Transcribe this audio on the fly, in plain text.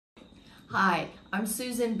Hi, I'm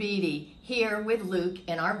Susan Beattie, here with Luke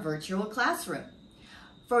in our virtual classroom.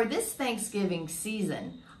 For this Thanksgiving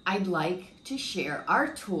season, I'd like to share our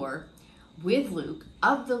tour with Luke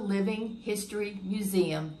of the Living History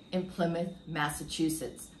Museum in Plymouth,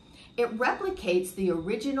 Massachusetts. It replicates the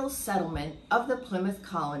original settlement of the Plymouth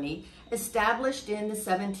colony established in the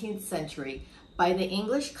 17th century by the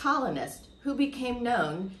English colonists who became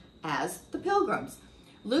known as the Pilgrims.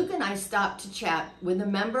 Luke and I stopped to chat with a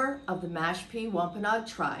member of the Mashpee Wampanoag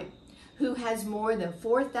Tribe who has more than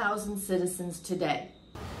 4,000 citizens today.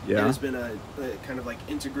 Yeah. It has been a kind of like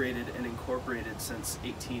integrated and incorporated since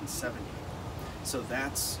 1870. So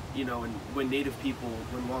that's, you know, when Native people,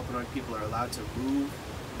 when Wampanoag people are allowed to move,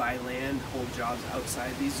 buy land, hold jobs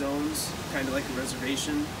outside these zones, kind of like a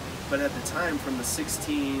reservation. But at the time, from the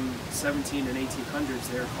 16, 17, and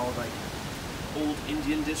 1800s, they were called like old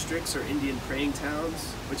Indian districts or Indian praying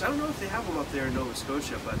towns, which I don't know if they have them up there in Nova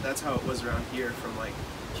Scotia, but that's how it was around here from like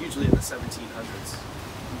hugely in the 1700s.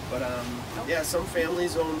 But yeah, some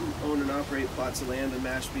families own and operate plots of land in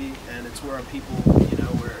Mashpee, and it's where our people, you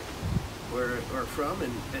know, were from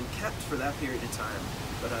and kept for that period of time.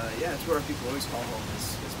 But yeah, it's where our people always call home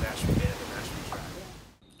is Mashpee Band and Mashpee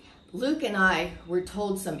Tribe. Luke and I were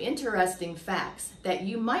told some interesting facts that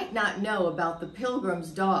you might not know about the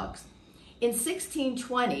Pilgrims' dogs. In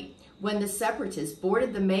 1620, when the separatists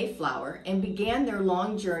boarded the Mayflower and began their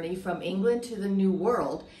long journey from England to the New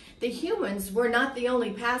World, the humans were not the only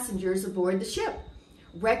passengers aboard the ship.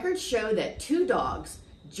 Records show that 2 dogs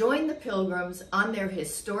joined the Pilgrims on their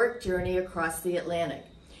historic journey across the Atlantic.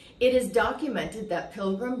 It is documented that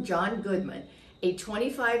Pilgrim John Goodman, a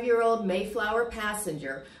 25-year-old Mayflower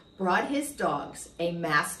passenger, brought his dogs, a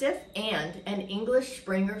Mastiff and an English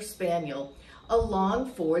Springer Spaniel, along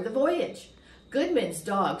for the voyage. Goodman's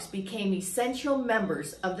dogs became essential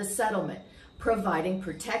members of the settlement, providing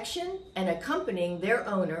protection and accompanying their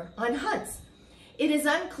owner on hunts. It is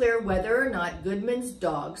unclear whether or not Goodman's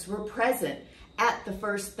dogs were present at the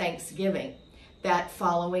first Thanksgiving that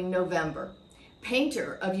following November.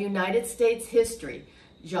 Painter of United States history,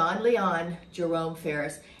 John Leon Jerome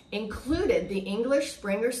Ferris, included the English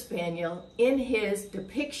Springer Spaniel in his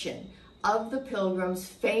depiction of the Pilgrims'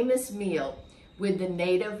 famous meal with the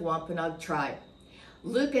native Wampanoag tribe.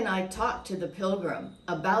 Luke and I talked to the Pilgrim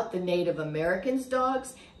about the Native Americans'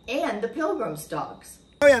 dogs and the Pilgrims' dogs.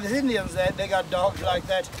 Oh yeah, the Indians, they got dogs like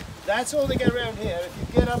that. That's all they get around here. If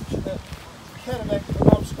you get up to the Kennebec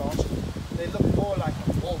Penobscot, they look more like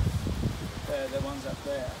a wolf, the ones up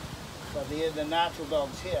there. But the natural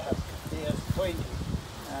dogs here have ears pointy,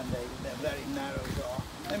 and they're very narrow jaw.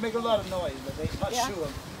 They make a lot of noise, but they not chew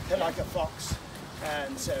them. They're like a fox.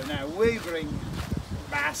 And so now we bring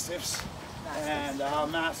Mastiffs, and our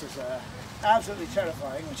Mastiffs are absolutely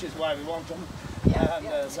terrifying, which is why we want them.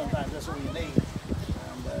 And sometimes that's all you need.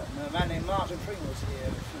 And a man named Martin Fring was here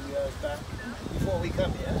a few years back, before we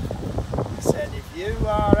come here. He said, if you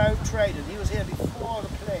are out trading, he was here before the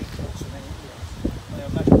plague killed so many Indians. They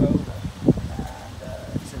were much older.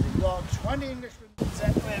 And he said, if you are 20 Englishmen, is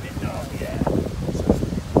that where they dog? Yeah.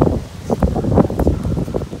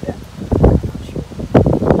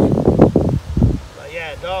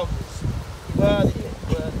 Dogs worthy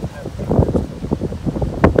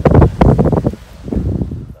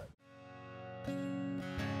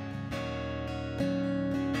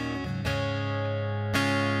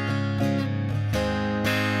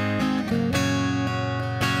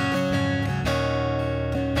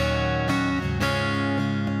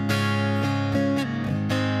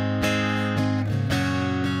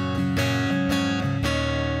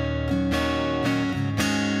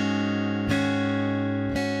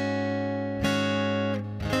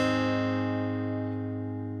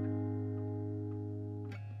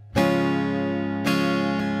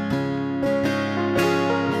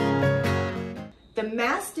The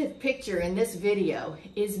Mastiff picture in this video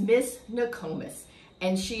is Miss Nokomis,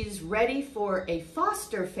 and she's ready for a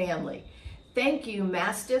foster family. Thank you,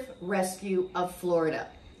 Mastiff Rescue of Florida.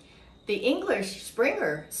 The English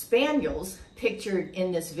Springer Spaniels pictured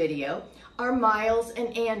in this video are Miles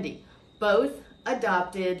and Andy, both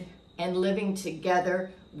adopted and living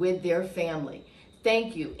together with their family.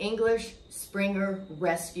 Thank you, English Springer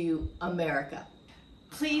Rescue America.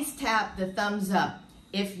 Please tap the thumbs up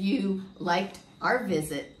if you liked our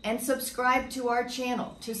visit and subscribe to our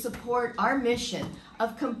channel to support our mission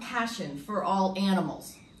of compassion for all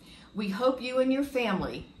animals. We hope you and your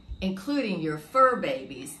family, including your fur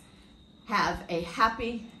babies, have a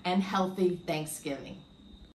happy and healthy Thanksgiving.